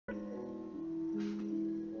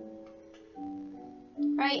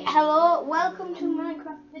Right, hello, welcome to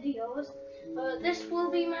Minecraft videos. This will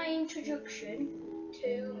be my introduction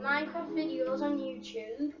to Minecraft videos on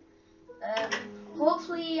YouTube.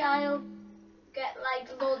 Hopefully I'll get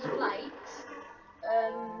like loads of likes.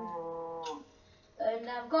 And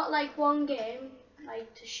I've got like one game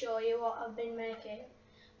like to show you what I've been making.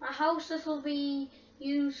 My house, this will be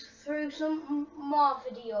used through some more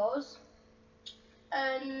videos.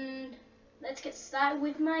 And let's get started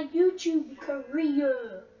with my YouTube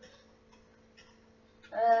career.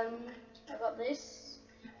 I got this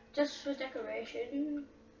just for decoration,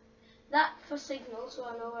 that for signal so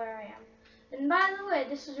I know where I am. And by the way,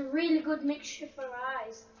 this is a really good mixture for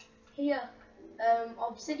eyes. Here,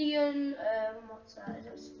 obsidian, what's that? Is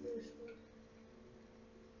that spruce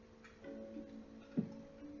wood?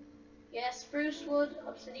 Yeah, spruce wood,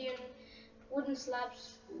 obsidian, wooden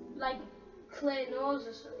slabs, like clay nose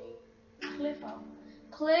or something. Clay fall.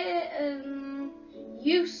 Clay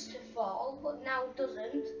used to fall, but now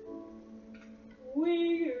doesn't.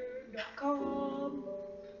 Weird.com.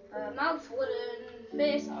 Mouth wooden,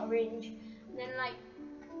 face orange, and then like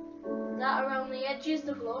that around the edges,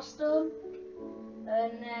 the glowstone.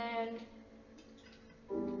 And then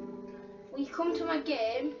we come to my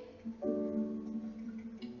game.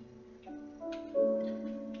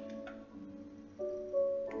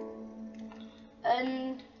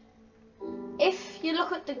 And if you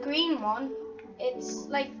look at the green one, it's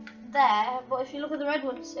like there, but if you look at the red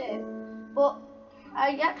one, it's same. But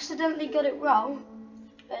I accidentally got it wrong,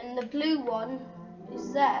 and the blue one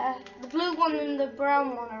is there. The blue one and the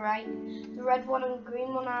brown one are right. The red one and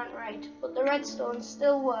green one aren't right, but the redstone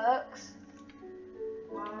still works.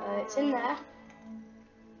 It's in there.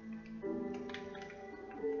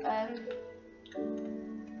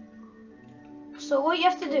 So what you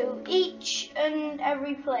have to do, each and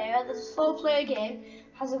every player, there's a 4-player game,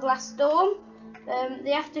 has a glass dome.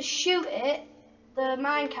 They have to shoot it, the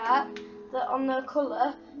minecart, on the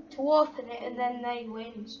colour, to open it, and then they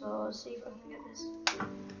win. So let's see if I can get this.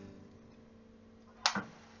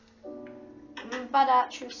 Bad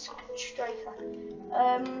archery striker.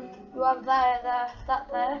 You have that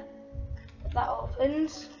there. That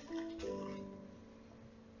opens,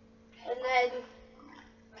 and then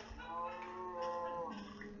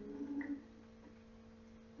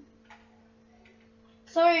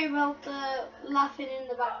sorry about the laughing in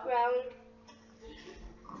the background.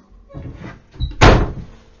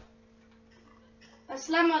 I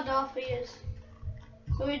slammed my door for you,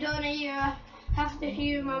 so we don't have to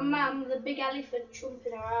hear my mum, the big elephant,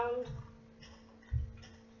 jumping around.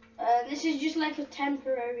 This is just like a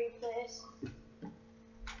temporary place.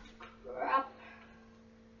 Crap.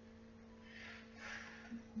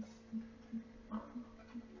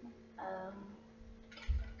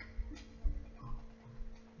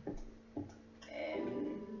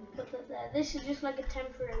 Put that there. This is just like a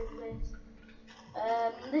temporary place.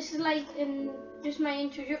 This is like just my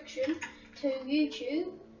introduction to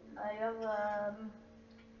YouTube. I have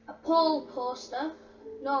a poll poster.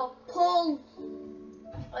 No, poll.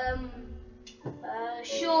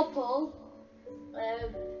 Show poll.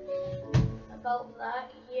 About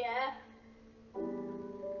that, yeah.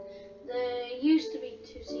 There used to be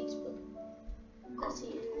 2 seats, but that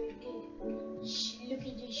seat is really good. Look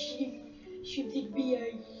at this shit. Should it be a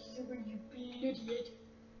you bloody it?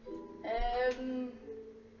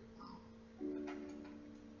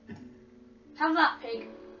 Have that, pig.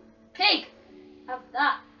 Pig! Have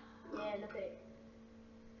that. Yeah, look at it.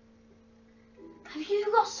 Have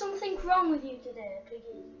you got something wrong with you today,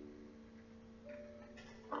 piggy?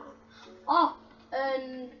 Oh,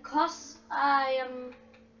 and cause I am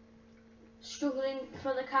struggling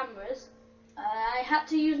for the cameras, I had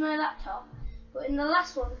to use my laptop, but in the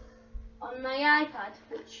last one, on my iPad,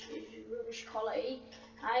 which is rubbish quality,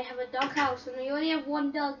 I have a dog house and I only have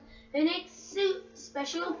one dog, and it's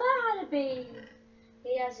Special Barnaby.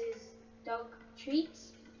 He has his dog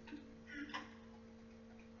treats.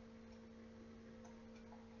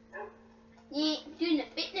 Yeah, doing a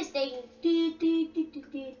fitness thing.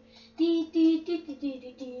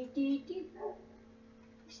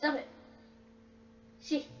 Stop it.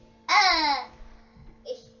 Sit.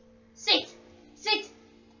 Sit. Sit.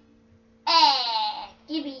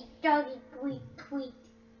 Give me doggy tweet.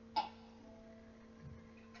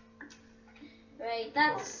 Right,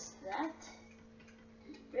 that's that.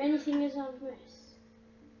 Is there anything is on this?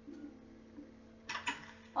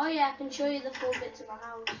 Oh yeah, I can show you the full bits of my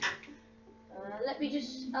house. Let me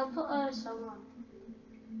just, I'll put a song on.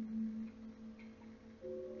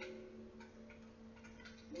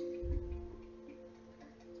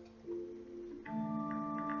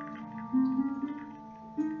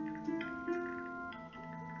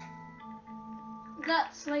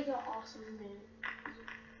 that's like an awesome moon.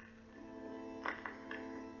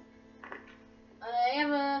 I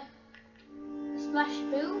have a splash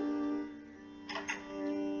pool,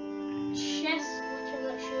 chest, which I'm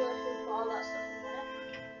not sure if we put all that stuff in there.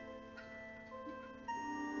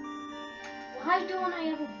 Why don't I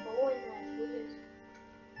have a bow in there? It's weird.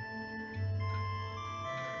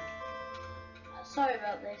 Sorry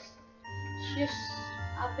about this. It's just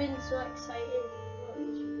I've been so excited.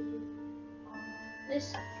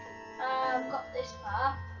 This I've got this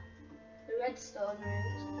part, the redstone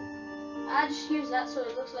runes. I just use that so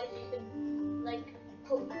it looks like you can like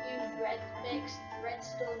mix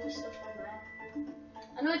redstone stuff on there.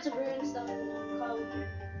 I know it's a rune stuff in the code.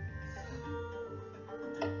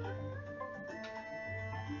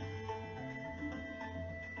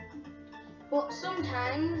 But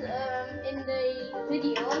sometimes in the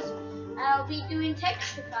videos I'll be doing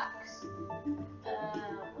texture packs.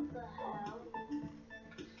 What the hell?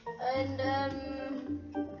 And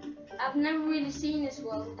I've never really seen this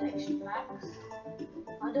world of texture packs.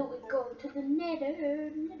 Why don't we go to the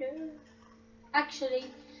nether? Actually,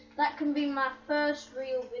 that can be my first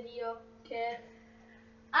real video, okay?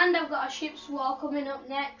 And I've got a ship's wall coming up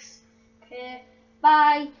next. Okay,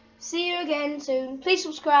 bye. See you again soon. Please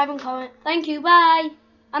subscribe and comment. Thank you, bye.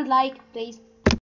 And like, please.